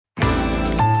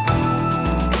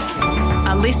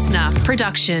listener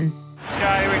production.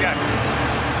 Okay, here we go.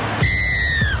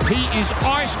 He is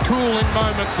ice cool in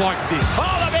moments like this.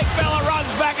 Oh, the big fella runs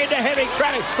back into heavy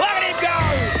traffic. Look at him go!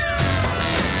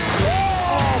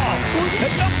 Oh,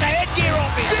 he knocked the headgear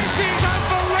off him. This is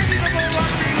unbelievable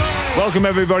rugby league. Welcome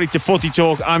everybody to Footy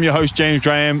Talk. I'm your host James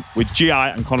Graham with GI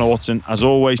and Connor Watson. As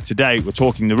always, today we're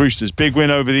talking the Roosters' big win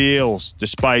over the Eels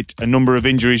despite a number of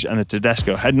injuries and the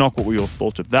Tedesco head knock, what we all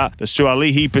thought of that, the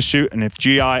Sualihi pursuit, and if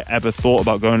GI ever thought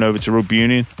about going over to Rugby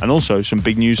Union, and also some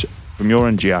big news from your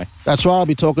end, GI. That's right, I'll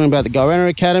be talking about the Goanna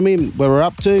Academy, where we're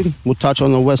up to. We'll touch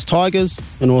on the West Tigers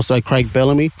and also Craig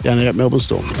Bellamy down there at Melbourne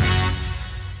Storm.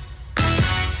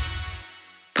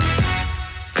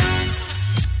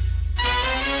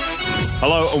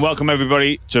 Hello and welcome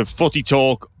everybody to Footy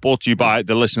Talk, brought to you by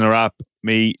the Listener app,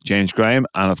 me, James Graham,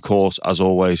 and of course, as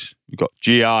always, we've got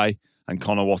GI and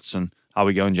Connor Watson. How are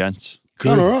we going, gents?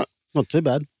 Good. All right, not too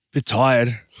bad. Bit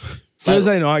tired.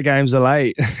 Thursday night games are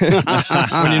late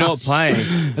when you're not playing.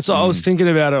 That's what I was thinking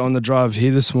about it on the drive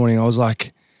here this morning. I was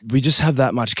like, we just have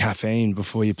that much caffeine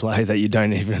before you play that you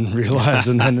don't even realise,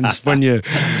 and then it's when you're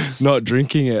not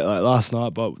drinking it, like last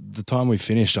night. But the time we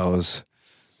finished, I was,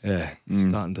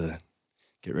 starting to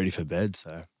get ready for bed.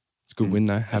 So it's a good win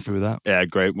though. Happy with that. Yeah,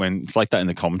 great win. It's like that in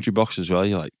the commentary box as well.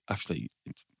 You're like, actually,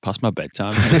 it's past my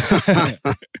bedtime.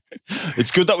 It's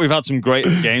good that we've had some great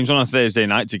games on a Thursday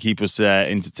night to keep us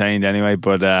entertained anyway.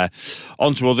 But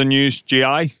on to other news.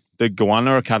 GI, the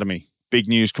Goanna Academy. Big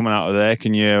news coming out of there.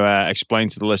 Can you explain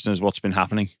to the listeners what's been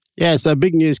happening? Yeah, so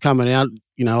big news coming out.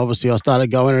 You know, obviously I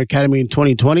started Goanna Academy in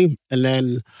 2020 and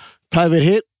then COVID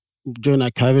hit. During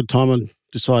that COVID time, I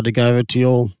decided to go over to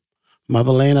your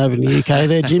motherland over in the UK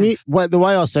there, Jimmy. The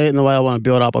way I see it and the way I want to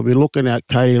build up, I'll be looking at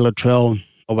Cody Luttrell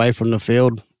away from the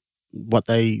field, what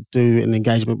they do in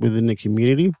engagement within the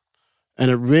community. And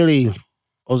it really, I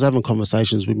was having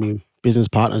conversations with my business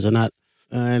partners and that,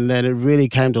 and then it really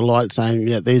came to light saying,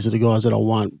 yeah, these are the guys that I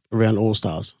want around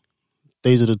All-Stars.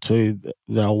 These are the two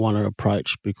that I want to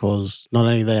approach because not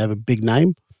only they have a big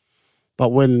name,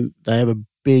 but when they have a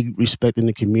big respect in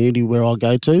the community where I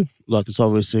go to, like it's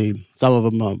obviously, some of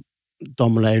them are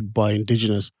dominated by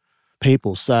Indigenous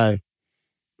people. So,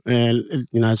 and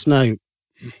you know, it's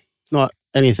not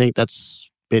anything that's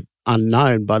a bit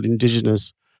unknown, but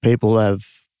Indigenous people have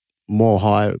more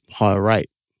higher rate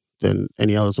than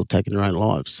any others will take in their own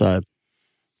lives. So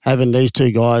having these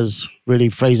two guys really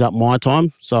frees up my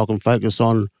time so I can focus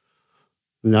on,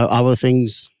 you know, other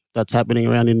things that's happening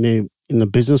around in the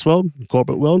business world,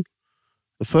 corporate world.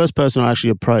 The first person I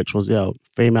actually approached was our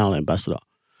female ambassador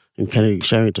in Kennedy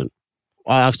Sherrington.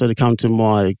 I asked her to come to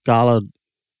my gala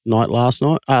night last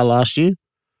year,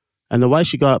 and the way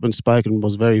she got up and spoken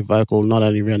was very vocal, not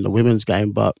only around the women's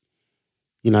game, but,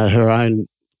 you know, her own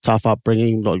tough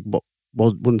upbringing, like,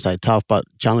 wouldn't say tough, but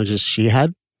challenges she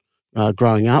had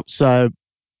growing up. So,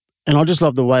 and I just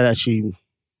love the way that she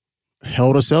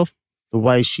held herself, the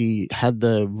way she had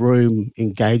the room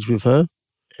engaged with her,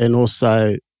 and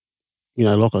also, you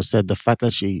know, like I said, the fact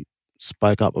that she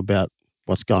spoke up about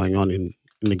what's going on in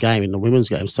the game, in the women's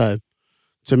game. So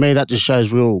to me, that just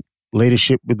shows real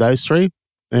leadership with those three.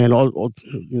 And,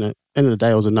 you know, end of the day,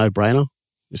 it was a no-brainer,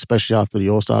 especially after the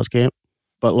All-Stars camp.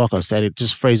 But like I said, it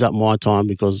just frees up my time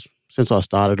because since I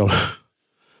started, I've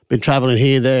been travelling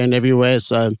here, there and everywhere.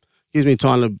 So it gives me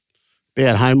time to be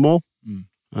at home more.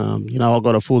 You know, I've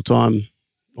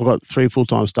got 3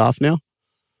 full-time staff now.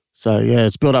 So, yeah,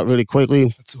 it's built up really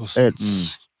quickly. That's awesome.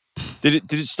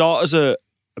 Did it start as a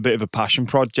bit of a passion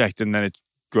project and then it's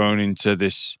grown into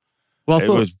this? Well, it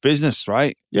was business,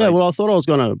 right? Yeah, well, I thought I was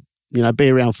going to, you know, be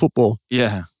around football.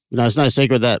 Yeah. You know, it's no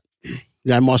secret that, you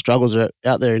know, my struggles are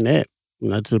out there in there, you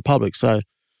know, to the public. So,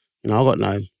 you know, I've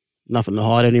got nothing to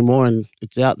hide anymore and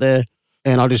it's out there.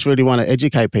 And I just really want to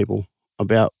educate people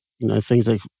about, you know, things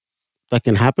that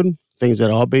can happen, things that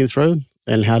I've been through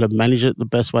and how to manage it the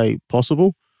best way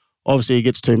possible. Obviously, it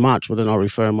gets too much, but then I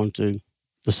refer them on to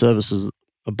the services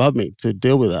above me to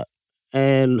deal with that.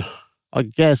 And I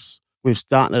guess with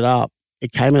starting it up,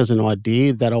 it came as an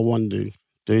idea that I wanted to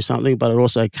do something, but it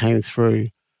also came through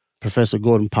Professor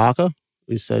Gordon Parker,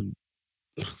 who said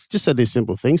these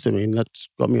simple things to me, and that's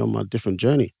got me on my different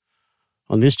journey.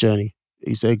 On this journey,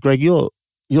 he said, Greg, your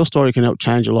story can help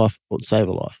change a life or save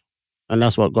a life. And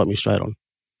that's what got me straight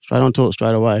onto it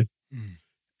straight away.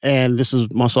 And this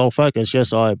is my sole focus.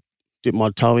 Yes, I dip my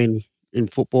toe in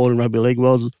football and rugby league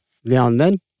worlds now and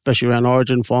then, especially around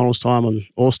Origin, finals time and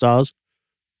All-Stars.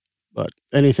 But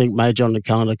anything major on the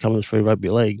calendar coming through rugby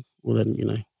league, well then, you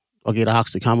know, I get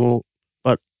asked to come.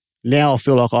 But now I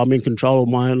feel like I'm in control of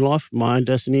my own life, my own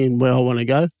destiny and where I want to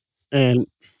go. And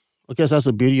I guess that's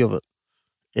the beauty of it.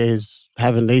 is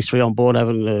having these three on board,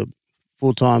 having the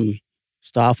full-time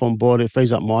staff on board. It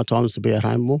frees up my times to be at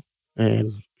home more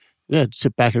and, yeah,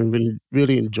 sit back and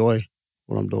really enjoy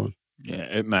what I'm doing.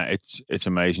 Yeah, mate, it's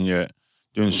amazing. You're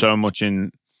doing so much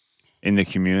in the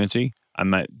community,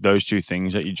 and mate, those two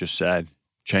things that you just said,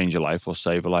 change a life or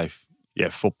save a life. Yeah,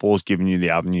 football's giving you the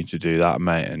avenue to do that,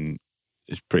 mate, and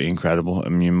it's pretty incredible. I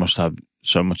mean, you must have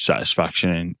so much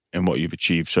satisfaction in what you've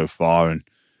achieved so far,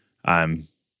 and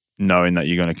knowing that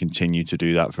you're going to continue to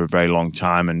do that for a very long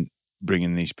time, and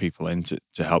bringing these people in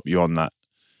to help you on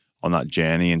that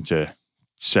journey and to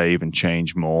save and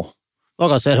change more.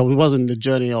 Like I said, it wasn't the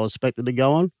journey I was expected to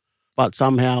go on, but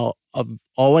somehow I've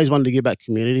always wanted to give back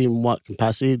community. In what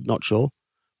capacity, not sure.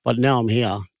 But now I'm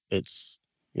here. It's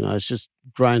just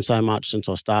grown so much since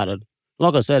I started.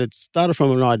 Like I said, it started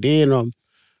from an idea, and I'm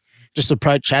just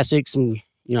approached Chasix, and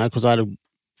because I had a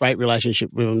great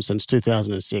relationship with them since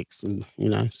 2006, and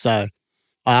so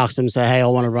I asked them, say, hey, I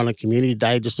want to run a community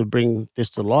day just to bring this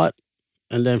to light,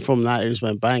 and then from that it just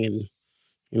went bang,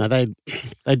 and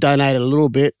they donated a little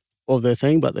bit of their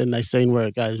thing, but then they seen where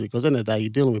it goes, because at the end of the day, you're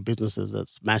dealing with businesses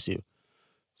that's massive.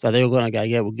 So they were going to go,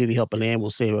 yeah, we'll give you help and hand, we'll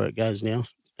see where it goes now.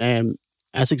 And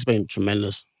ASIC's been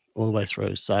tremendous all the way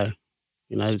through. So,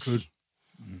 it's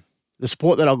the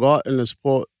support that I got, and the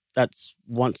support that's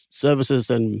wants services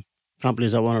and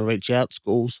companies that want to reach out,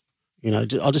 schools,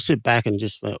 I'll just sit back and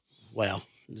just, wow.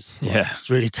 It's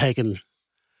really taken.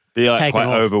 Be quite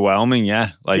off. overwhelming,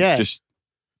 yeah. Just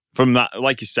from that,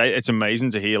 like you say, it's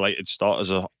amazing to hear. It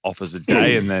started off as a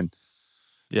day, and then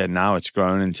now it's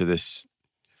grown into this.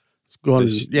 It's gone,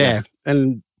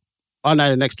 and I know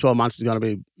the next 12 months is going to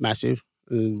be massive,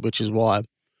 which is why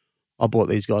I brought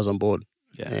these guys on board.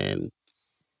 Yeah, and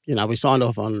we signed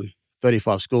off on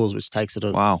 35 schools, which takes it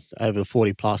over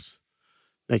 40 plus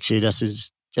next year. This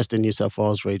is just in New South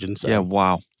Wales region. So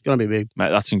wow. It's going to be big.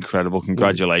 Mate, that's incredible.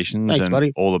 Congratulations. Thanks, and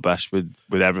buddy. all the best with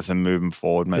everything moving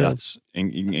forward, mate. That's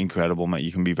incredible, mate.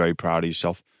 You can be very proud of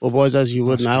yourself. Well, boys, as you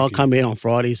would know, I come in on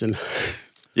Fridays and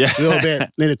a little bit,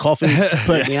 need a coffee,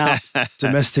 perk me up.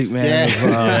 Domestic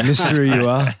man of mystery you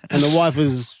are. And the wife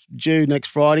is due next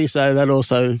Friday, so that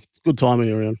also good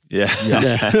timing around. Yeah.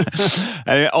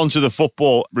 And on to the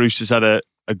football. Roosters had a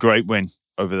great win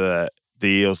over the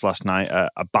Eels last night,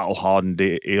 a battle-hardened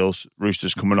Eels.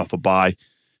 Roosters coming off a bye.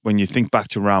 When you think back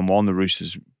to round one, the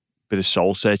Roosters, bit of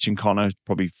soul-searching, Connor,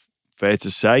 probably fair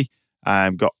to say. I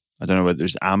don't know whether it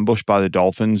was ambushed by the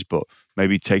Dolphins, but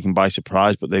maybe taken by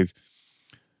surprise. But they've,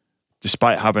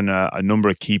 despite having a number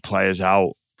of key players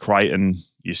out, Crichton,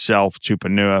 yourself,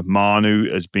 Tupanua,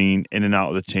 Manu has been in and out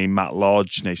of the team, Matt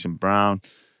Lodge, Nathan Brown.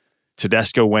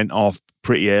 Tedesco went off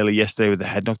pretty early yesterday with the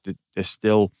head knock. They're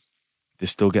still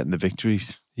getting the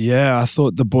victories. Yeah, I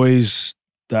thought the boys,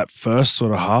 that first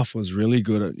sort of half was really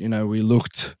good. We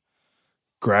looked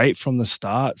great from the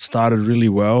start, started really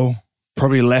well,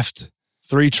 probably left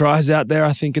 3 tries out there,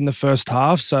 I think, in the first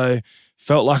half. So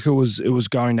felt like it was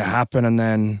going to happen. And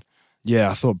then,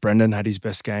 I thought Brendan had his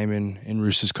best game in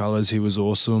Roosters colours. He was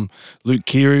awesome. Luke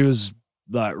Keary was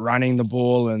running the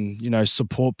ball and,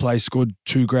 support play, scored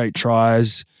 2 great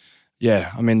tries.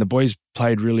 Yeah, I mean, the boys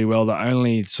played really well. The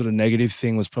only sort of negative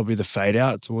thing was probably the fade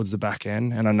out towards the back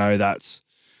end. And I know that's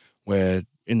where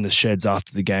in the sheds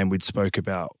after the game we'd spoke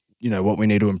about, what we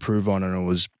need to improve on. And it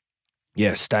was,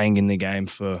 staying in the game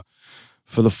for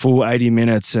the full 80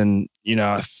 minutes. And,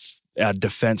 our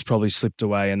defence probably slipped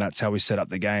away, and that's how we set up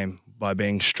the game, by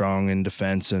being strong in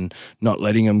defence and not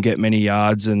letting them get many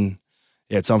yards. And,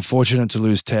 it's unfortunate to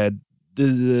lose Ted.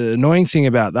 The annoying thing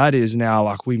about that is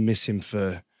now, we miss him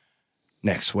for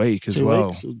next week as 2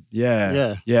 well. weeks?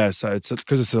 Yeah. So it's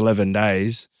because it's 11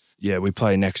 days. Yeah, we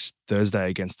play next Thursday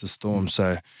against the Storm.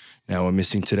 So now we're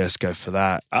missing Tedesco for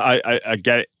that. I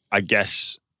get it. I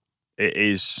guess it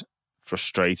is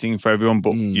frustrating for everyone,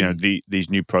 but these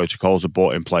new protocols are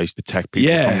brought in place to protect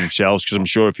people from themselves. Because I'm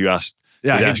sure if you asked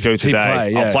Tedesco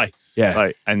today, I'll play.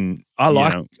 Yeah, and I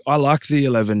like the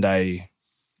 11-day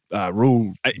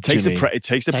rule. It takes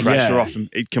the pressure off him.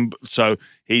 It can, so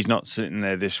he's not sitting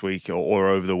there this week or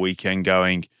over the weekend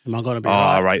going, am I going to be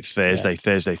right,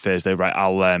 Thursday, right,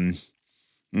 I'll I'm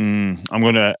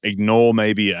going to ignore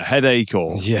maybe a headache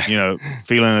or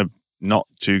feeling not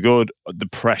too good, the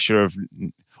pressure of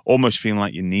almost feeling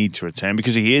like you need to return,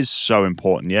 because he is so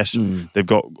important. Yes, they've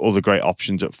got all the great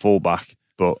options at fullback,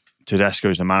 but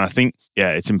Tedesco's the man. I think,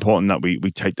 it's important that we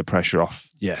take the pressure off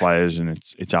players, and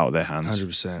it's out of their hands.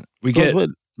 100%. We get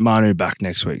Manu back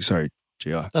next week. Sorry,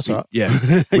 GI. That's all right.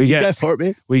 Yeah. We go for it,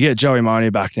 man. We get Joey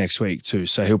Manu back next week too,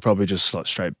 so he'll probably just slot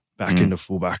straight back into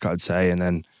fullback, I'd say, and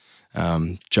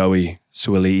then Joey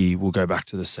Suali'i will go back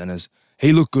to the centres.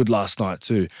 he looked good last night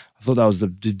too. I thought that was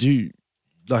did you,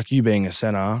 like you being a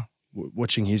centre,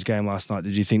 watching his game last night,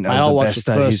 did you think that was the best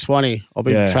day? I watched the first 20. I've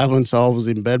been travelling, so I was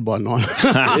in bed by 9.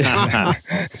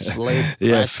 Sleep.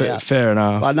 Yeah, fair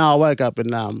enough. But no, I woke up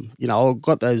and, I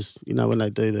got those, when they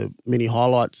do the mini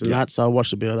highlights and that, so I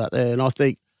watched a bit of that there. And I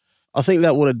think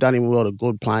that would have done him a lot of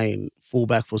good playing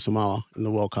fullback for Samoa in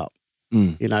the World Cup.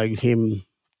 Him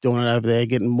doing it over there,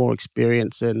 getting more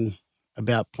experience and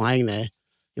about playing there.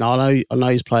 I know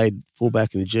he's played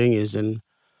fullback in the juniors,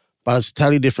 but it's a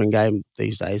totally different game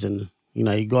these days, and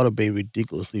you got to be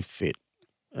ridiculously fit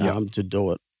to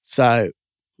do it. So,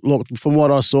 look, from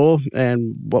what I saw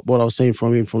and what I was seeing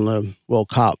from him from the World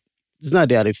Cup, there's no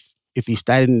doubt if he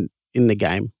stayed in the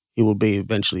game, he would be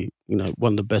eventually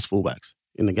one of the best fullbacks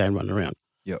in the game running around.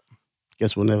 Yep.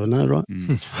 Guess we'll never know, right?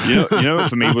 You know what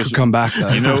for me was could come back though.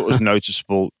 It was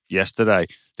noticeable yesterday,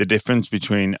 the difference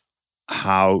between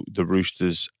how the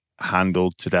Roosters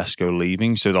handled Tedesco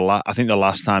leaving. So I think the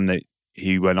last time that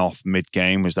he went off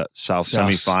mid-game was that South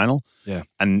semi-final. Yeah.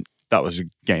 And that was a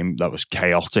game that was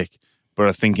chaotic. But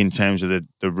I think in terms of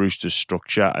the Roosters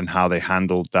structure and how they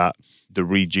handled that, the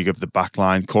rejig of the back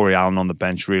line, Corey Allen on the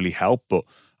bench really helped. But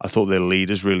I thought their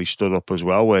leaders really stood up as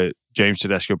well, where James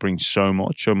Tedesco brings so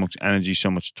much energy,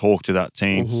 so much talk to that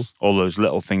team. All those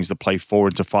little things to play 4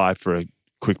 into 5 for a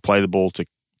quick play the ball to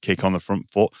kick on the front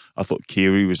foot. I thought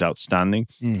Keary was outstanding.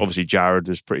 Obviously, Jared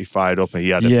was pretty fired up. He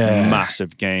had a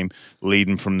massive game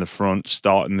leading from the front,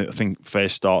 starting, I think,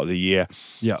 first start of the year.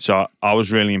 Yeah. So I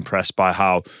was really impressed by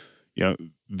how,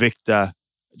 Victor,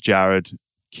 Jared,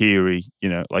 Keary,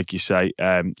 like you say,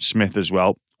 Smith as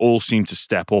well, all seemed to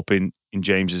step up in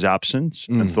James's absence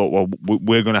and thought, well,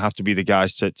 we're going to have to be the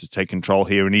guys to take control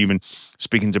here. And even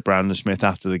speaking to Brandon Smith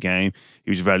after the game,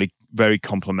 he was very, very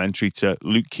complimentary to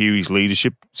Luke Keary's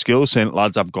leadership skills, saying,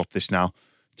 lads, I've got this now.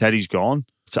 Teddy's gone.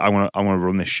 So I want to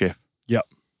run this ship. Yep.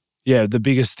 Yeah, the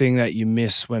biggest thing that you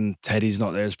miss when Teddy's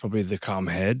not there is probably the calm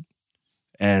head.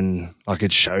 And like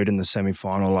it showed in the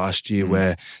semi-final last year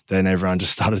where then everyone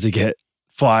just started to get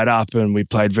fired up and we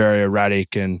played very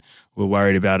erratic and we're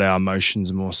worried about our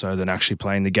emotions more so than actually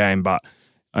playing the game. But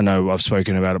I know I've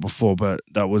spoken about it before, but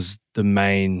that was the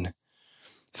main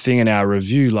thing in our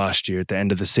review last year at the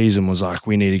end of the season was like,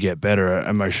 we need to get better at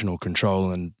emotional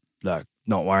control and like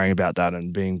not worrying about that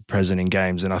and being present in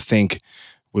games. And I think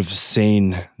we've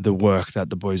seen the work that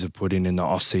the boys have put in the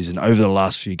off season over the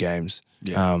last few games.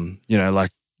 Yeah.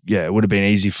 It would have been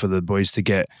easy for the boys to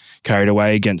get carried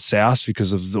away against South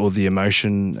because of all the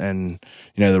emotion and,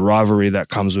 the rivalry that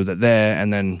comes with it there.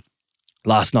 And then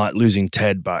last night losing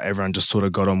Ted, but everyone just sort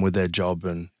of got on with their job.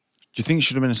 And Do you think it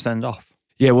should have been a send-off?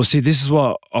 Yeah, well, see, this is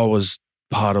what I was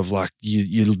part of. Like,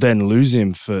 you then lose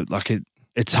him for, like,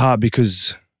 it's hard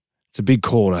because it's a big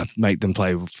call to make them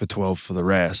play for 12 for the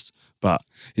rest. But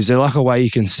is there like a way you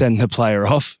can send the player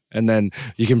off and then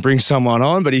you can bring someone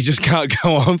on, but he just can't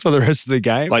go on for the rest of the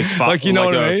game? Like you know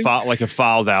what I mean? Like a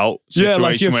fouled out situation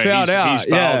like you're where fouled he's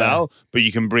fouled out, but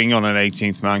you can bring on an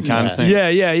 18th man kind of thing.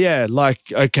 Yeah. Like,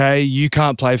 okay, you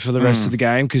can't play for the rest of the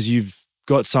game because you've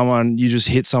got someone, you just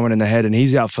hit someone in the head and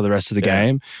he's out for the rest of the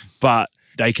game. But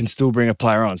they can still bring a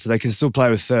player on. So they can still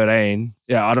play with 13.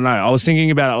 Yeah, I don't know. I was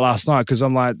thinking about it last night because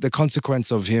I'm like, the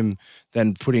consequence of him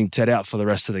then putting Ted out for the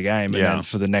rest of the game and then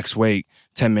for the next week,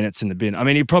 10 minutes in the bin. I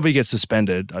mean, he probably gets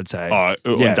suspended, I'd say. Oh,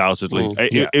 undoubtedly.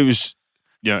 It was,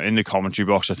 in the commentary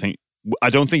box, I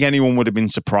don't think anyone would have been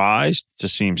surprised to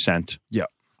see him sent. Yeah.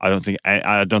 I don't think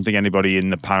anybody in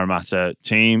the Parramatta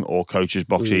team or coaches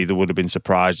box either would have been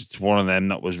surprised. It's one of them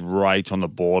that was right on the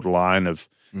borderline of,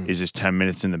 is this 10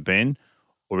 minutes in the bin?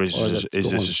 Or is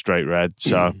this a straight red?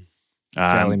 So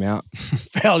foul him out.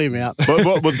 Foul him out.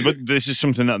 but this is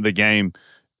something that the game,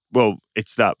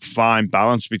 it's that fine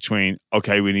balance between,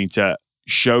 okay, we need to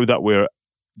show that we're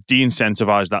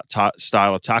de-incentivize that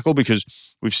style of tackle because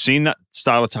we've seen that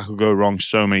style of tackle go wrong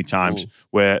so many times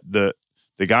where the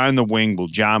guy on the wing will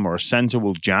jam or a centre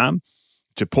will jam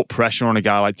to put pressure on a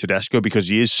guy like Tedesco because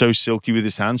he is so silky with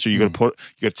his hands. So you got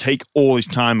to take all his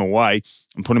time away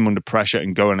and put him under pressure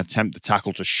and go and attempt the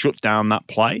tackle to shut down that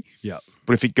play. Yeah.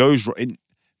 But if it goes wrong,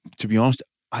 to be honest,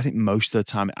 I think most of the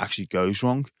time it actually goes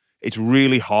wrong. It's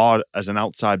really hard as an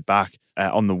outside back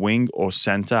on the wing or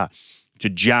centre to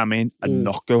jam in and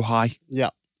not go high.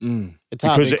 Yeah. It's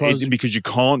hard because you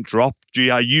can't drop.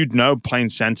 You'd know playing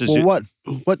centres. Well,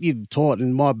 what you taught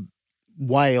in my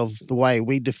way of the way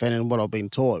we defend and what I've been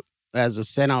taught as a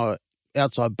centre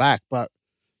outside back. But,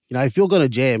 if you're going to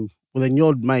jam, well, then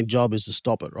your main job is to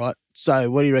stop it, right?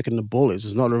 So what do you reckon the ball is?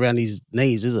 It's not around his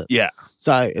knees, is it? Yeah.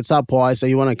 So it's up high, so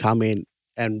you want to come in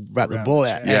and wrap the ball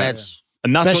out. Yeah. And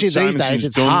And that's Especially what these days, Simonson's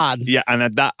it's done. hard. Yeah, and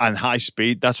at that and high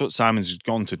speed, that's what Simon's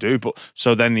gone to do. But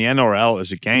so then the NRL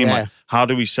as a game, Yeah. like, how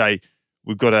do we say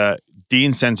we've got to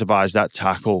de-incentivize that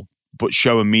tackle, but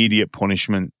show immediate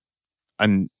punishment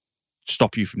and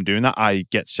stop you from doing that? I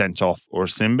get sent off or a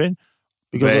sin bin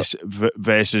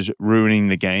versus ruining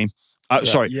the game.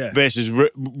 Versus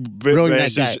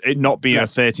it not being a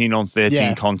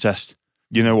 13-on-13 contest.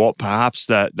 You know what? Perhaps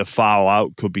the foul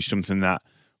out could be something that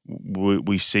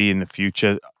we see in the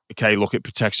future. Okay, look, it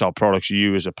protects our products.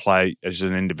 You as a player, as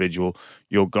an individual,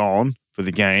 you're gone for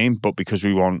the game, but because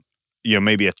we want,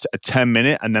 maybe a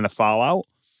 10-minute and then a foul out,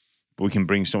 but we can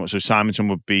bring someone. So Simonson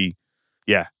would be,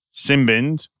 sin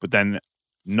binned, but then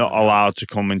not allowed to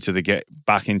come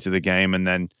back into the game, and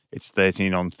then it's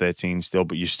 13-on-13 still,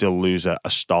 but you still lose a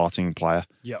starting player.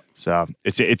 Yep. So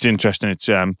it's interesting. It's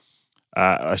a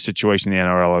situation the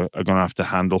NRL are going to have to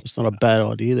handle. It's not a bad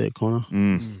idea there, Connor.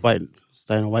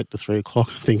 Staying awake to 3 o'clock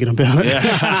thinking about it.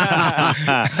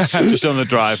 Yeah. Just on the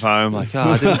drive home, like,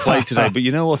 I didn't play today, but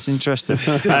you know what's interesting?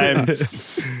 The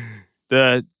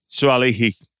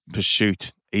Sualihi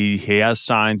pursuit. He has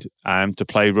signed to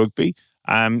play rugby.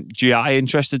 GI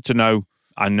interested to know.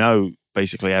 I know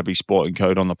basically every sporting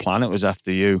code on the planet was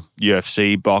after you.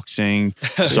 UFC, boxing,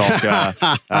 soccer,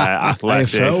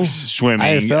 athletics, AFL.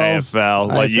 swimming, AFL.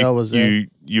 AFL was there.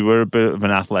 You were a bit of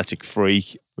an athletic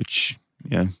freak, which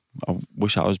I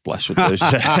wish I was blessed with those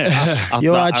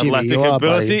You are, Jimmy. athletic You are,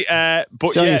 ability. But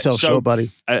Sell yourself short,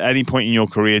 buddy. At any point in your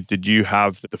career, did you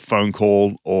have the phone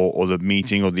call or the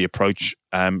meeting or the approach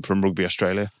from Rugby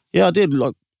Australia? Yeah, I did.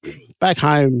 Like back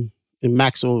home in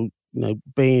Maxwell,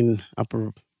 being up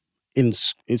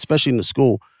especially in the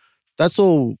school, that's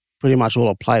all pretty much all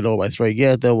I played all the way through.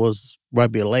 Yeah, there was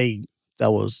rugby league.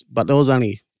 But there was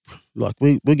only like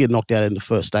we get knocked out in the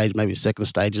first stage, maybe second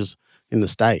stages in the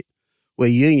state. Where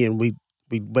Union, we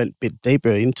went a bit deeper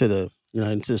into the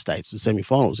states, the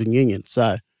semi-finals in Union.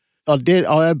 So I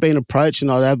had been approached,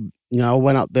 and I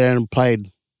went up there and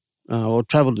played, or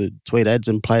travelled to Tweed Heads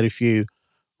and played a few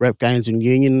rep games in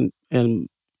Union and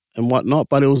whatnot.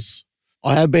 But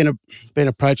I have been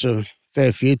approached a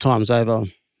fair few times over,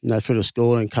 through the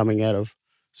school and coming out of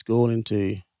school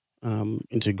into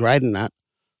grade and that.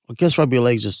 I guess rugby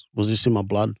league was just in my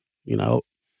blood,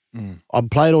 I've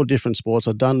played all different sports.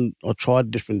 I tried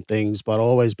different things, but I've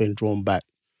always been drawn back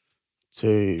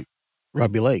to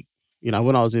rugby league. When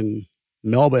I was in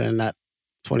Melbourne and that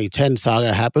 2010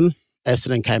 saga happened,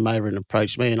 Essendon came over and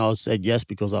approached me, and I said yes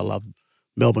because I loved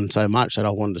Melbourne so much that I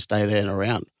wanted to stay there and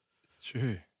around.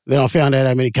 True. Then I found out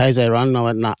how many Ks they run, and I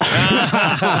went, nah.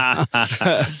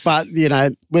 But,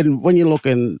 when you're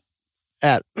looking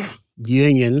at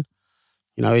Union,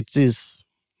 there's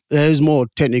more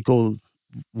technical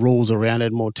rules around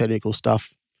it, more technical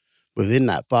stuff within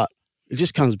that. But it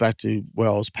just comes back to where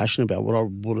I was passionate about, what I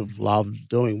would have loved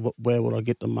doing, where would I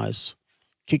get the most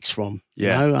kicks from.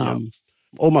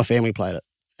 All my family played it.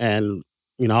 And,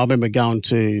 I remember going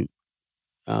to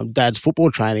Dad's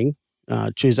football training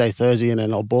Tuesday, Thursday, and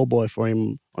then I'll ball boy for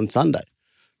him on Sunday.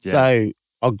 Yeah. So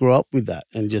I grew up with that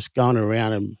and just going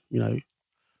around and,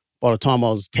 by the time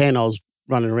I was 10, I was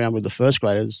running around with the first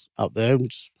graders up there,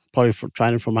 just probably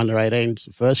training from under 18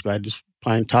 to first grade, just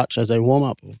playing touch as they warm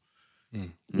up, or,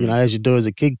 as you do as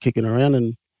a kid, kicking around.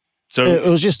 And so it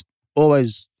was just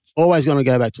always going to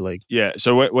go back to league. Yeah.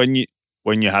 So when you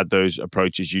had those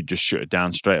approaches, you just shut it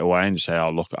down straight away and just say, "Oh,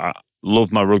 look, I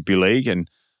love my rugby league, and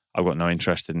I've got no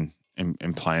interest in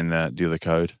playing the other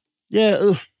code."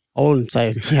 Yeah, I wouldn't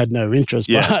say I had no interest,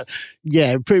 but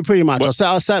pretty much.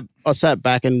 I sat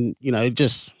back and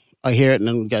I hear it and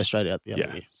then go straight out the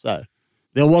other ear. So.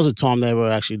 There was a time there where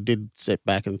I actually did sit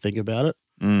back and think about it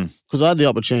because I had the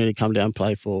opportunity to come down and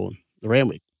play for the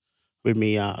Randwick with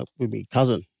me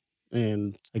cousin,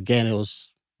 and again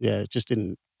it just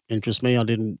didn't interest me. I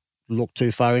didn't look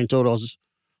too far into it. I was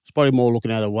probably more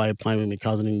looking at a way of playing with my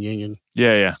cousin in Union.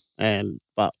 Yeah.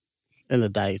 But in the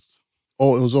day, it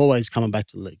was always coming back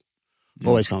to the league,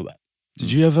 always coming back.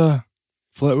 Did you ever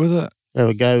flirt with it? There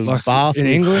we go. Like Bath in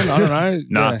England? I don't know.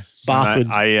 No. Yeah. Bath with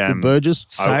Burgess.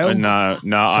 Sail? I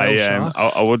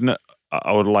wouldn't.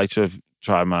 I would like to have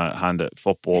tried my hand at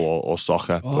football or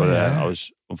soccer, I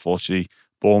was unfortunately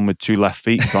born with 2 left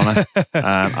feet, Connor,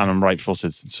 and I'm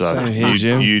right-footed. So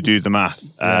you do the math.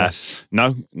 Yes.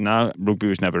 No, rugby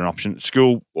was never an option. At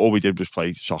school, all we did was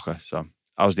play soccer. So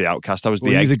I was the outcast. I was Were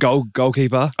you the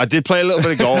goalkeeper? I did play a little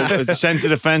bit of goal, centre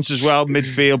defence as well,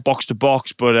 midfield, box to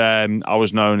box. But I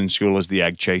was known in school as the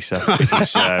egg chaser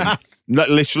because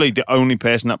literally the only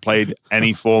person that played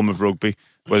any form of rugby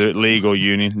whether it league or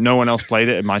union. No one else played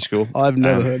it at my school. I've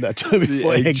never heard that term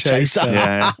before. Egg chaser.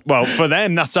 Yeah. Well, for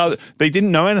them, that's how they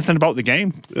didn't know anything about the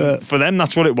game. For them,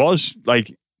 that's what it was.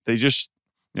 Like they just,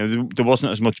 there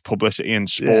wasn't as much publicity and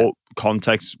sport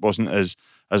context wasn't as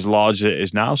large as it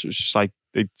is now. So it's just like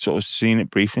they'd sort of seen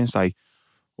it briefly. And it's like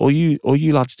all you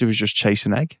lads do is just chase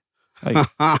an egg. Like,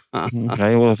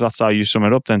 okay, well if that's how you sum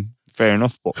it up, then fair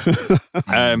enough. But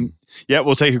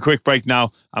we'll take a quick break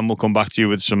now, and we'll come back to you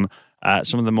with some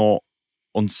of the more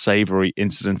unsavoury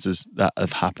incidences that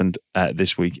have happened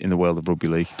this week in the world of rugby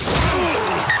league.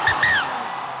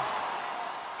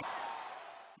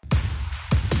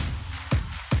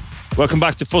 Welcome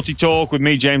back to Footy Talk with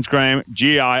me, James Graham,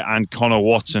 GI and Connor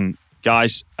Watson.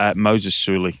 Guys, Moses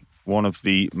Suli, one of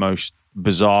the most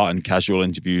bizarre and casual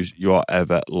interviews you are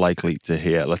ever likely to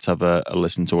hear. Let's have a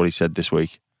listen to what he said this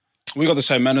week. We got the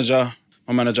same manager.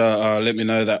 My manager let me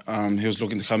know that he was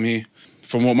looking to come here.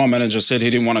 From what my manager said, he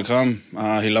didn't want to come.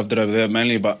 He loved it over there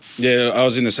mainly. But yeah, I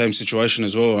was in the same situation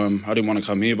as well. I didn't want to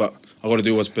come here, but I got to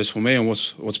do what's best for me and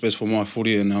what's best for my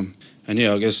footy. And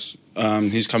yeah, I guess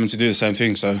he's coming to do the same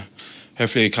thing. So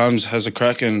hopefully he comes, has a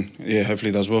crack, and yeah,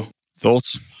 hopefully he does well.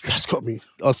 Thoughts? That's got me.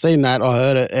 I seen that, I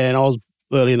heard it, and I was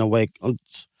early in the week. I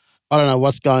don't know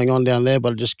what's going on down there,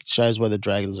 but it just shows where the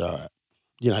Dragons are at.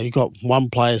 You got one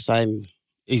player saying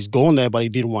he's gone there, but he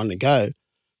didn't want to go.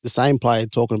 The same player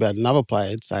talking about another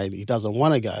player saying he doesn't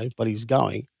want to go, but he's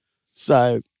going.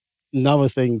 So another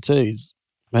thing too is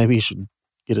maybe you should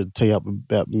get a tee up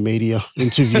about media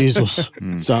interviews or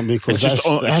something, because it's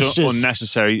just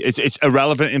unnecessary. It's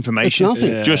irrelevant information. It's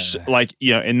nothing. Yeah. Just like,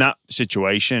 in that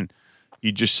situation,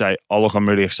 you just say, oh, look, I'm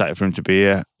really excited for him to be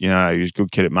here. He was a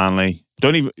good kid at Manly.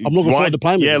 I'm looking forward to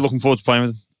playing with him. Yeah, looking forward to playing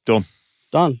with him.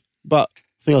 Done. But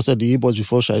I think I said to you boys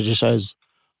before, it just shows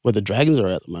where the Dragons are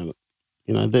at the moment.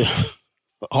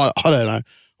 I don't know.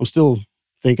 I'm still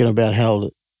thinking about how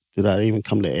did that even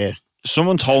come to air.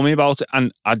 Someone told me about it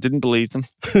and I didn't believe them.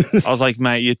 I was like,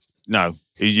 mate,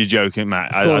 you're joking,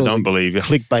 mate. I don't believe you.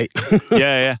 Clickbait.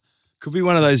 Yeah. Could be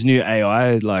one of those new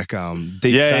AI, like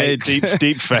deep fakes.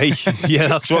 deep fake. Yeah,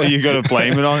 that's what you got to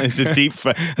blame it on. It's a deep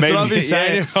fake. That's what I've been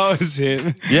saying if I was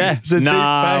him. Yeah. It's a deep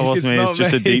fake. It wasn't me. It's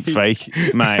just a deep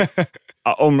fake, mate.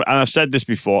 And I've said this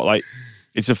before, like,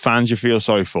 it's the fans you feel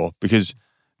sorry for because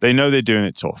they know they're doing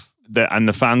it tough. And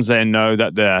the fans there know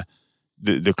that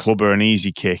the club are an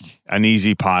easy kick, an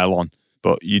easy pile on.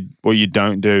 But what you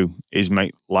don't do is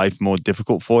make life more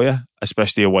difficult for you,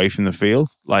 especially away from the field.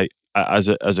 Like, as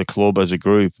a club, as a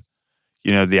group,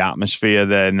 the atmosphere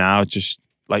there now, just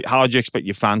like, how do you expect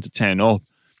your fan to turn up?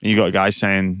 And you got a guy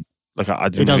saying, like, I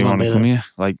didn't really want to come here.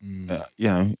 Like,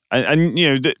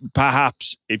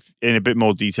 perhaps if in a bit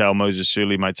more detail, Moses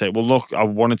Suli might say, well, look, I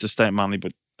wanted to stay at Manly,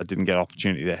 but I didn't get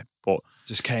opportunity there. But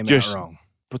just came out wrong.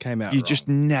 Just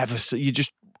never see,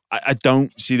 I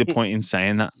don't see the point in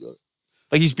saying that.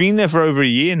 Like, he's been there for over a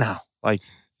year now. Like,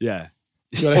 yeah.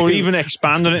 Or even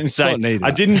expand on it and say,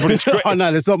 I didn't, but it's great. I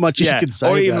know, there's not much you can say.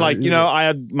 Or even like, I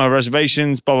had my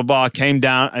reservations, blah, blah, blah. I came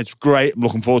down. And it's great. I'm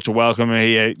looking forward to welcoming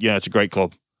here. It's a great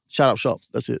club. Shut up shop.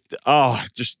 That's it. Oh,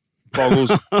 just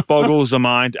boggles the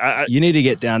mind. You need to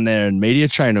get down there and media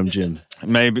train them, Jim.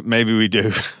 Maybe we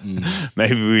do.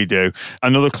 Maybe we do.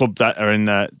 Another club that are in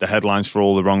the headlines for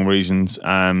all the wrong reasons.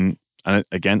 And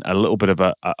again, a little bit of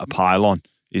a pile-on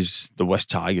is the West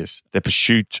Tigers. Their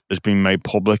pursuit has been made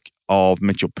public of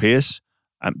Mitchell Pearce.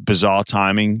 Bizarre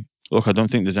timing. Look, I don't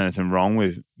think there's anything wrong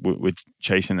with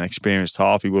chasing an experienced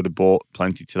half. He would have brought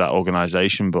plenty to that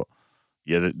organisation, but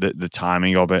yeah, the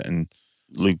timing of it, and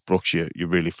Luke Brooks, you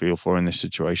really feel for in this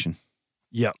situation.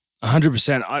 Yeah,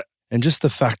 100%. And just the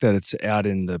fact that it's out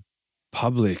in the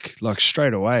public, like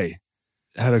straight away.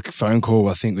 I had a phone call,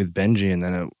 I think, with Benji, and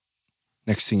then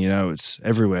next thing you know, it's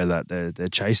everywhere that they're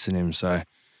chasing him. So,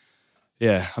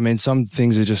 yeah, I mean, some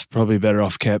things are just probably better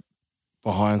off kept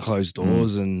behind closed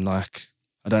doors. And like,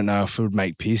 I don't know if it would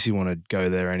make Pearcey want to go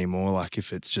there anymore. Like,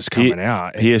 if it's just coming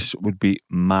out, Pearce would be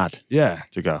mad. Yeah,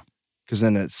 to go, because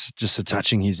then it's just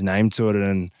attaching his name to it,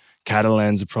 and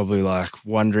Catalans are probably like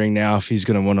wondering now if he's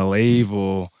going to want to leave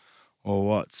or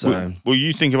what. So, well,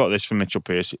 you think about this for Mitchell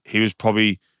Pearce. He was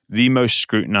probably the most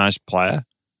scrutinised player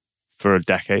for a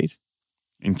decade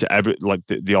into every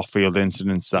the off-field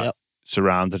incidents that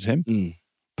surrounded him.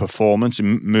 Performance,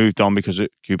 and moved on because of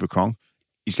Cooper Cronk.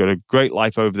 He's got a great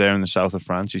life over there in the south of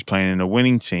France. He's playing in a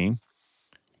winning team.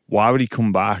 Why would he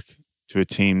come back to a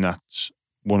team that's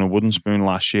won a wooden spoon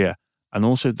last year? And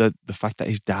also the fact that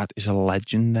his dad is a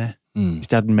legend there. His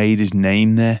dad made his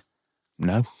name there.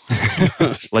 No.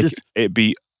 It'd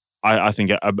be, I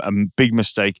think, a big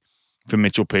mistake. for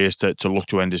Mitchell Pearce to look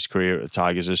to end his career at the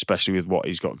Tigers, especially with what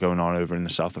he's got going on over in the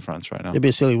south of France right now. It'd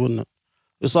be silly, wouldn't it?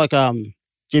 It's like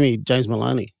James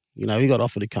Maloney. You know, he got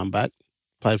offered to come back,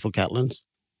 played for Catlins.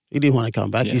 He didn't want to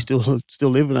come back. Yeah. He's still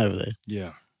living over there.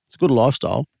 Yeah. It's a good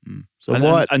lifestyle. So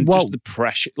and just the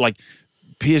pressure, like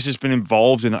Pearce has been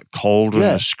involved in that cold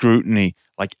and scrutiny,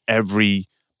 like every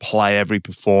play, every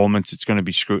performance, it's going to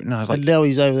be scrutinized. And now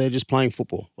he's over there just playing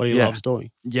football, what he loves doing.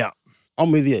 Yeah.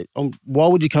 I'm with you. Why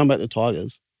would you come back to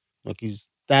Tigers? Like his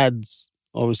dad's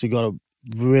obviously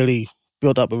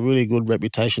built up a really good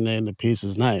reputation there in the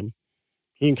Pearce's name.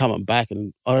 He ain't coming back,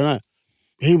 and I don't know.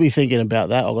 He'll be thinking about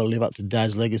that. I've got to live up to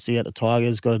Dad's legacy at the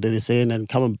Tigers, got to do this here, and then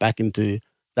coming back into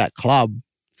that club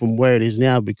from where it is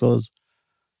now, because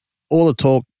all the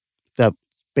talk that's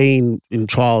been in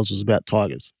trials was about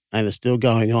Tigers, and it's still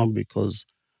going on because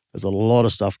there's a lot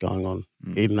of stuff going on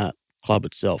in that club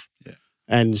itself. Yeah.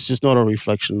 And it's just not a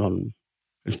reflection on,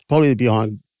 it's probably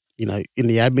behind, in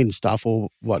the admin stuff or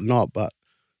whatnot, but,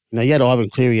 you had Ivan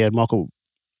Cleary, you had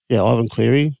Ivan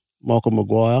Cleary, Michael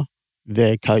Maguire,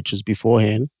 their coaches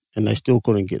beforehand, and they still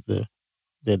couldn't get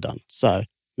they're done. So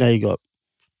now you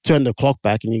turn the clock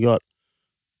back and you got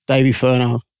Davey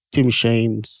Ferner, Tim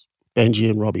Sheens, Benji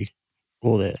and Robbie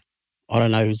all there. I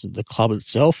don't know, is it the club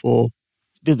itself or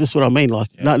this is what I mean? Like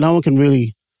no one can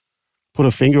really put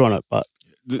a finger on it, but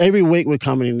every week we're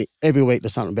coming in, every week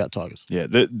there's something about Tigers. Yeah,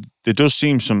 there does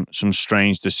seem some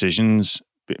strange decisions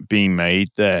being made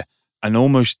there, and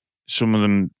almost some of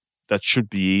them that should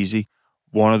be easy.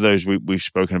 One of those we've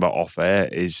spoken about off air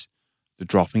is the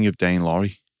dropping of Dane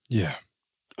Laurie. Yeah.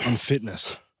 On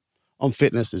fitness.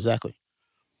 Exactly.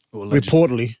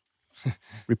 Reported.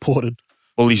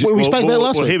 Well, we spoke about it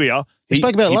last week. Here we are. We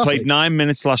spoke about it last week. He played 9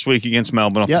 minutes last week against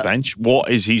Melbourne off the bench.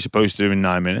 What is he supposed to do in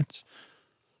 9 minutes?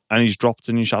 And he's dropped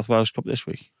the New South Wales Cup this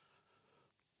week.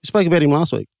 We spoke about him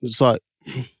last week. It's like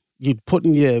you'd put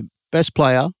in your best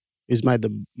player who's made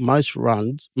the most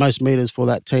runs, most meters for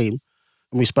that team.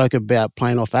 And we spoke about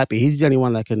playing off Appy. He's the only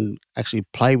one that can actually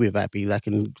play with Appy, that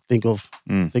can think of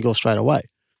straight away.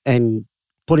 And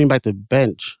put him back to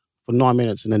bench for 9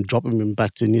 minutes and then dropping him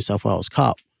back to New South Wales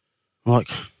Cup. Like,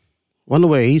 wonder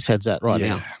where his head's at right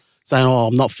now. Saying,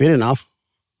 I'm not fit enough.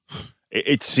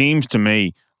 It seems to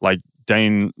me like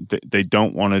Dane, they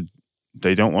don't want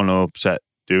to upset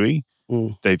Dewey.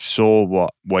 They've saw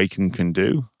what Wakem can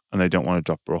do, and they don't want to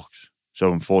drop Brooks.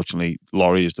 So unfortunately,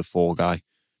 Laurie is the fall guy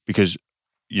because,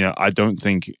 I don't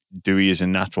think Dewey is a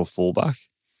natural fullback.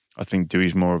 I think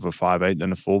Dewey's more of a 5'8"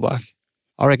 than a fullback.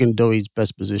 I reckon Dewey's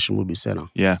best position would be centre.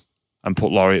 Yeah, and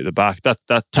put Laurie at the back. That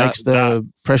takes the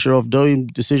pressure off Dewey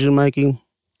decision making.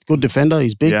 Good defender.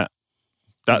 He's big. Yeah.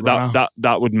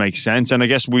 That would make sense. And I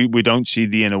guess we don't see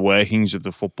the inner workings of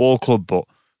the football club, but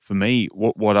for me,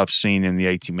 what I've seen in the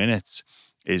 80 minutes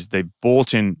is they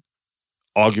brought in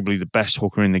arguably the best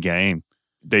hooker in the game.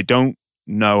 They don't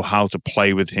know how to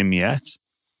play with him yet.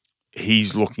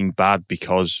 He's looking bad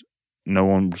because no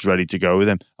one was ready to go with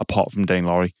him apart from Dane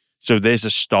Laurie. So there's a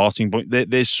starting point.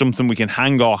 There's something we can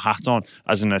hang our hat on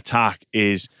as an attack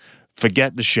is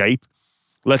forget the shape.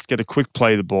 Let's get a quick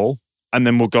play of the ball and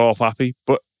then we'll go off Appy.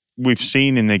 But we've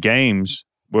seen in the games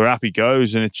where Appy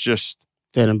goes and it's just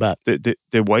dead and back.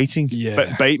 They're waiting. Yeah.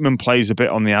 But Bateman plays a bit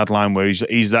on the ad line where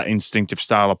he's that instinctive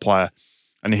style of player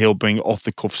and he'll bring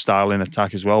off-the-cuff style in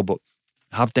attack as well. But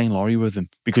have Dane Laurie with him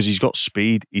because he's got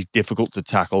speed, he's difficult to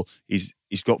tackle, he's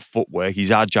got footwork,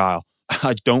 he's agile.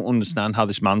 I don't understand how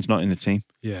this man's not in the team.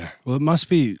 Yeah. Well, it must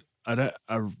be,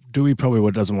 Dewey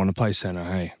probably doesn't want to play centre,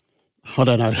 hey? I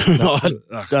don't know.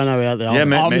 I don't know out there.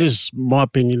 Yeah, just my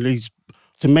opinion.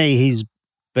 To me, his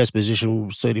best position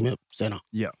will suit him at centre.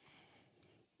 Yeah.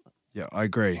 Yeah, I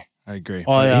agree.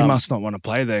 He must not want to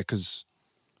play there because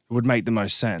it would make the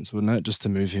most sense, wouldn't it? Just to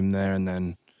move him there and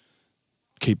then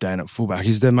keep Dane at fullback.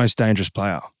 He's their most dangerous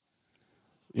player.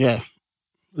 Yeah.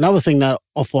 Another thing that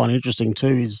I find interesting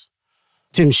too is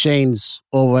Tim Sheen's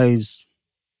always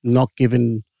not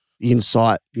given the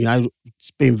insight.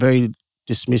 It's been very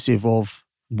dismissive of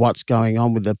what's going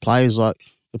on with the players. Like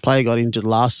the player got injured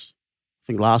last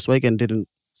week and didn't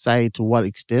say to what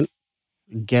extent.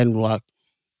 Again, like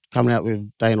coming out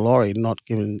with Dane Laurie, not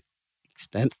giving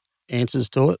extent answers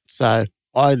to it. So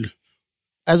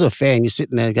as a fan, you're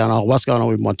sitting there going, what's going on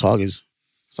with my Tigers?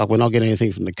 It's like we're not getting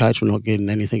anything from the coach, we're not getting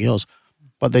anything else.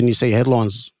 But then you see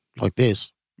headlines like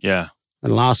this. Yeah.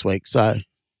 And last week, so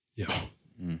yeah.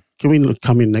 Can we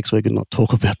come in next week and not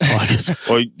talk about Tigers?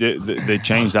 Well, they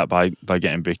change that by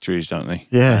getting victories, don't they?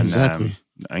 Yeah, exactly.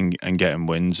 And getting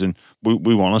wins. And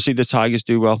we want to see the Tigers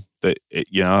do well.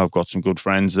 I've got some good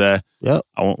friends there. Yeah.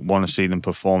 I want to see them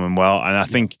performing well. And I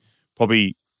think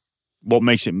probably what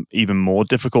makes it even more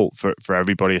difficult for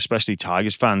everybody, especially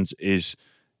Tigers fans, is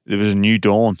there was a new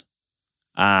dawn.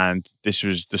 And this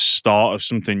was the start of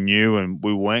something new, and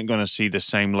we weren't going to see the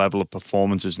same level of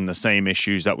performances and the same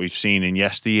issues that we've seen in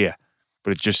yesteryear.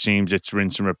 But it just seems it's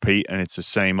rinse and repeat, and it's the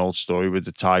same old story with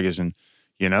the Tigers. And,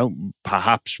 you know,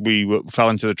 perhaps we fell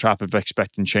into the trap of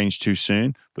expecting change too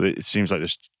soon, but it seems like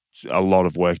there's a lot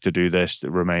of work to do this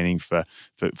remaining for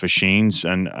Sheens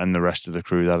and the rest of the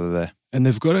crew that are there. And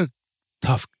they've got a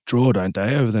tough draw, don't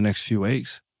they, over the next few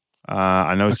weeks?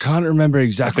 I know. I can't remember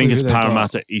exactly. I think it's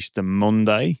Parramatta Easter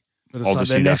Monday. But it's like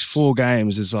their next 4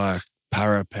 games is like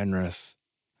Para, Penrith.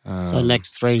 So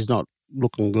next 3 is not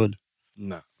looking good.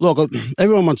 No. Look,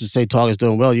 everyone wants to see Tigers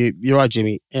doing well. You're right,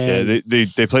 Jimmy. And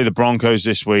they play the Broncos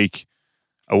this week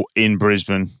in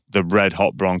Brisbane, the red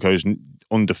hot Broncos,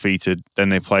 undefeated. Then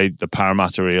they play the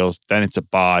Parramatta Eels. Then it's a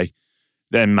bye.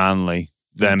 Then Manly.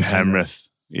 Then Penrith.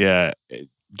 Yeah.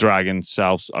 Dragons,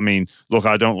 Souths. I mean, look,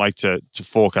 I don't like to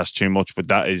forecast too much, but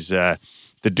that is the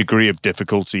degree of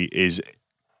difficulty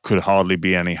could hardly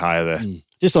be any higher there.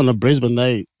 Just on the Brisbane,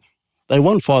 they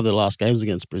won 5 of their last games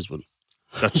against Brisbane.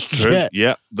 That's true.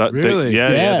 Yeah. Really?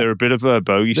 Yeah. They're a bit of a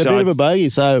bogey side. They're a bit of a bogey,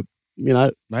 so, you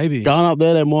know, maybe going up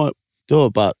there, they might do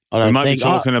it, but I don't think... We might be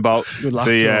talking about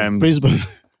the Brisbane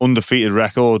undefeated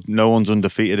record. No one's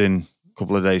undefeated in a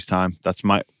couple of days' time.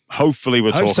 Hopefully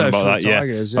we're talking about that.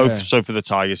 Tigers, yeah. Hope so for the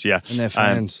Tigers, yeah. And their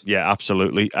fans. Yeah,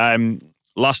 absolutely.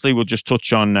 Lastly, we'll just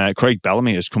touch on Craig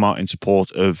Bellamy has come out in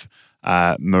support of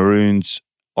Maroons,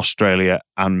 Australia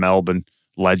and Melbourne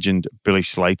legend Billy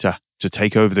Slater to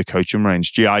take over the coaching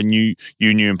reins. Gee,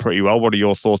 you knew him pretty well. What are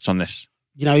your thoughts on this?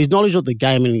 You know, his knowledge of the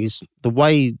game and the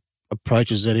way he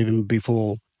approaches it even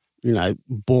before, you know,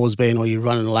 balls being or you're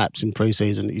running laps in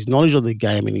preseason, his knowledge of the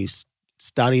game and his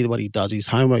study, what he does, his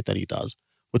homework that he does,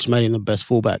 which made him the best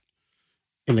fullback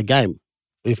in the game,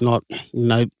 if not, you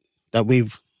know, that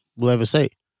we'll ever see.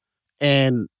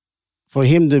 And for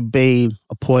him to be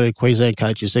appointed Queensland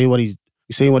coach, you see what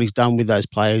he's done with those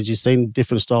players. You've seen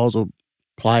different styles of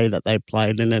play that they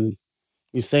played, and then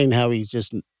you've seen how he's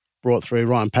just brought through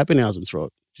Ryan Pappenhausen through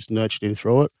it, just nurtured him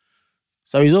through it.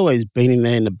 So he's always been in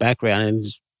there in the background. And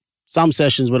some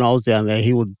sessions when I was down there,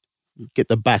 he would get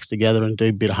the backs together and do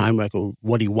a bit of homework of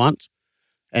what he wants.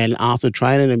 And after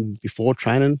training and before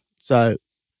training. So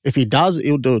if he does,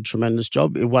 he'll do a tremendous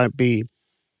job. It won't be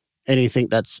anything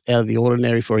that's out of the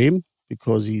ordinary for him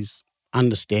because he's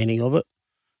understanding of it,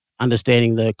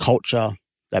 understanding the culture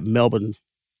that Melbourne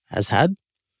has had,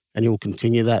 and he will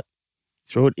continue that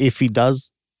through it if he does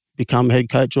become head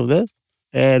coach of there.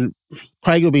 And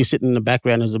Craig will be sitting in the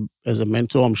background as a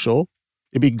mentor, I'm sure.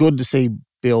 It'd be good to see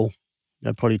Bill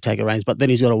probably take a reins, but then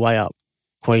he's got to weigh up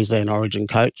Queensland Origin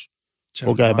coach.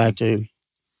 We'll go back to,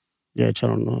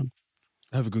 Channel 9.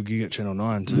 Have a good gig at Channel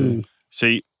 9 too.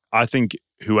 See, I think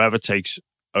whoever takes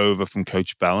over from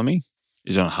Coach Bellamy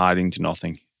is on hiding to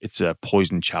nothing. It's a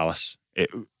poison chalice.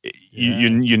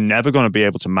 You're never going to be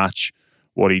able to match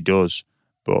what he does.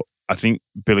 But I think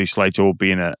Billy Slater will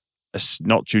be in a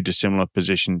not too dissimilar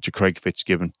position to Craig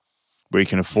Fitzgibbon, where he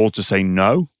can afford to say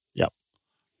no. Yep.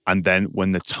 And then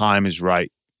when the time is right,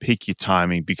 pick your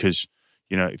timing because,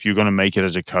 you know, if you're going to make it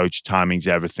as a coach, timing's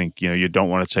everything. You know, you don't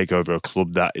want to take over a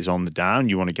club that is on the down.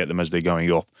 You want to get them as they're going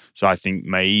up. So I think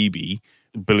maybe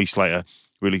Billy Slater,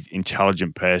 really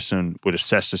intelligent person, would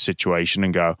assess the situation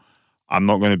and go, I'm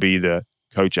not going to be the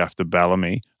coach after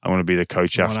Bellamy. I'm going to be the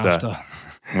coach after.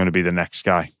 I'm going to be the next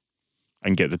guy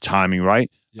and get the timing right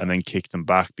and then kick them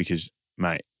back because,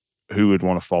 mate, who would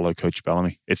want to follow Coach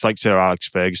Bellamy? It's like Sir Alex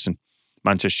Ferguson.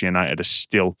 Manchester United are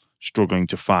still struggling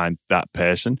to find that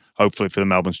person. Hopefully for the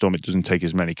Melbourne Storm, it doesn't take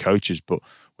as many coaches. But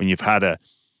when you've had a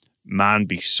man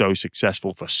be so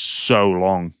successful for so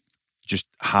long, just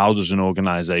how does an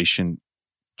organisation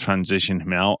transition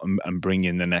him out and bring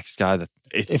in the next guy?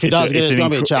 If he does, it's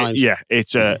going to be a challenge.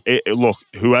 Look,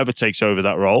 whoever takes over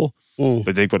that role,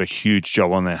 but they've got a huge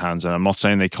job on their hands. And I'm not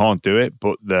saying they can't do it,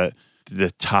 but the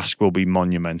task will be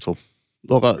monumental.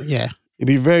 Look, it'd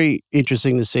be very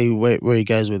interesting to see where he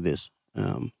goes with this.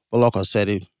 But like I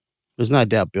said, there's no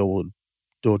doubt Bill would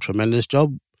do a tremendous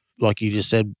job. Like you just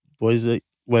said, boys,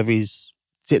 whether he's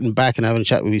sitting back and having a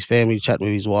chat with his family, chatting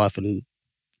with his wife, and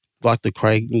like the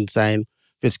Craig and saying,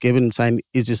 Fitzgibbon, saying,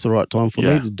 is this the right time for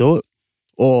me to do it?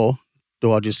 Or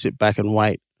do I just sit back and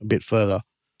wait a bit further?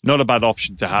 Not a bad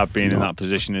option to have being in that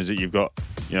position, is that you've got,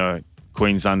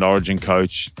 Queensland Origin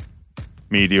coach,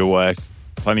 media work,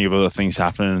 plenty of other things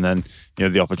happening, and then,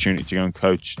 the opportunity to go and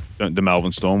coach the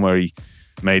Melbourne Storm where he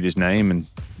made his name and,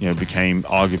 became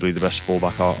arguably the best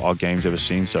fullback our game's ever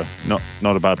seen. So not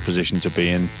a bad position to be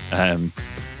in.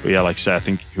 But yeah, like I say, I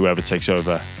think whoever takes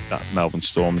over that Melbourne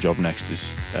Storm job next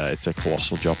it's a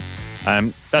colossal job.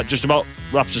 That just about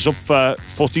wraps us up for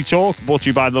Footy Talk, brought to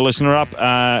you by the Listener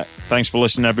app. Thanks for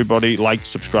listening, everybody. Like,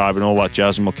 subscribe, and all that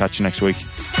jazz, and we'll catch you next week.